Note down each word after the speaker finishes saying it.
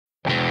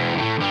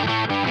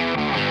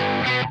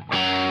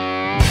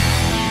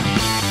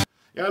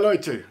Ja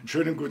Leute, einen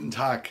schönen guten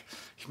Tag.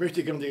 Ich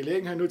möchte gerne die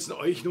Gelegenheit nutzen,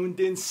 euch nun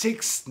den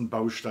 6.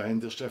 Baustein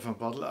der Stefan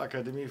Bartel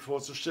Academy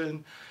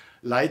vorzustellen.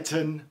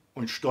 Leiten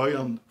und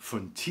Steuern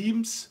von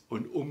Teams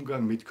und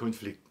Umgang mit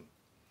Konflikten.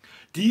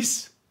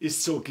 Dies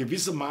ist so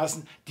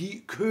gewissermaßen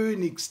die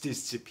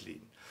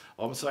Königsdisziplin.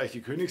 Warum sage ich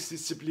die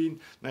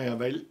Königsdisziplin? Naja,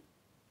 weil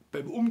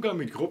beim Umgang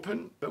mit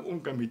Gruppen, beim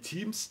Umgang mit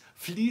Teams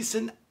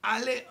fließen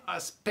alle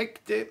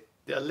Aspekte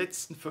der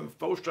letzten 5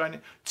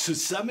 Bausteine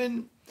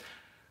zusammen.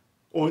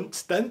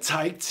 Und dann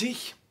zeigt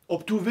sich,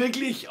 ob du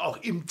wirklich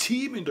auch im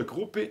Team, in der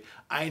Gruppe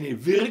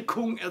eine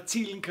Wirkung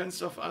erzielen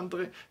kannst auf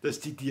andere, dass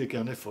die dir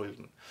gerne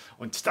folgen.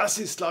 Und das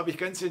ist, glaube ich,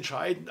 ganz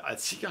entscheidend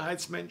als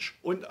Sicherheitsmensch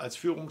und als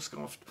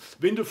Führungskraft.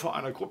 Wenn du vor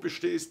einer Gruppe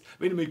stehst,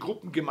 wenn du mit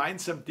Gruppen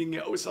gemeinsam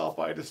Dinge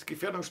ausarbeitest,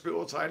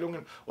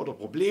 Gefährdungsbeurteilungen oder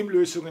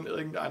Problemlösungen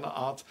irgendeiner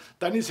Art,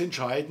 dann ist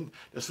entscheidend,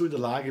 dass du in der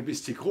Lage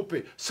bist, die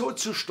Gruppe so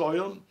zu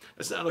steuern,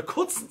 dass in einer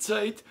kurzen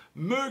Zeit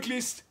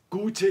möglichst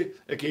gute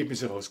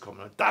Ergebnisse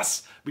rauskommen. Und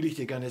das will ich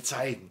dir gerne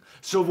zeigen.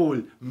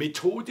 Sowohl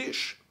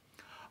methodisch,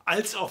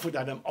 als auch von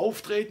deinem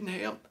Auftreten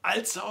her,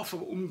 als auch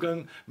vom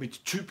Umgang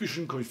mit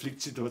typischen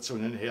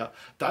Konfliktsituationen her.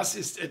 Das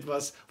ist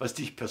etwas, was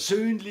dich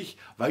persönlich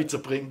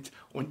weiterbringt.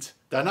 Und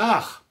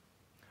danach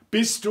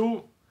bist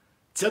du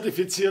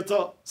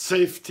zertifizierter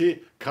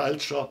Safety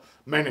Culture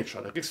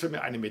Manager. Da kriegst du von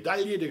mir eine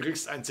Medaille, du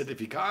kriegst ein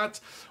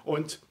Zertifikat.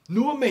 Und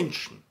nur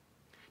Menschen,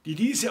 die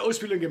diese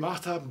Ausbildung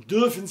gemacht haben,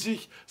 dürfen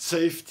sich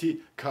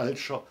Safety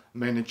Culture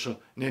Manager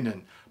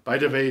nennen. By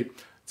the way,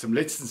 zum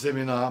letzten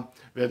Seminar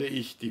werde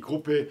ich die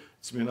Gruppe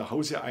zu mir nach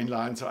Hause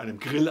einladen zu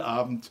einem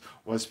Grillabend,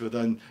 was wir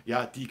dann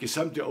die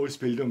gesamte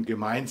Ausbildung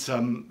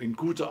gemeinsam in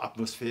guter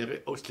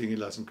Atmosphäre ausklingen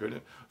lassen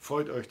können.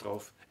 Freut euch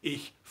drauf.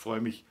 Ich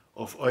freue mich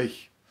auf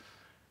euch.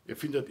 Ihr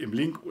findet im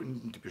Link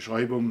unten die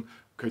Beschreibung,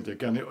 könnt ihr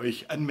gerne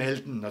euch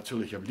anmelden,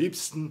 natürlich am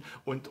liebsten,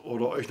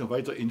 oder euch noch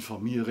weiter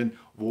informieren,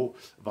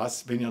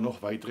 wenn ihr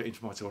noch weitere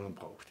Informationen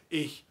braucht.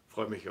 Ich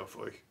freue mich auf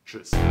euch.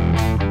 Tschüss.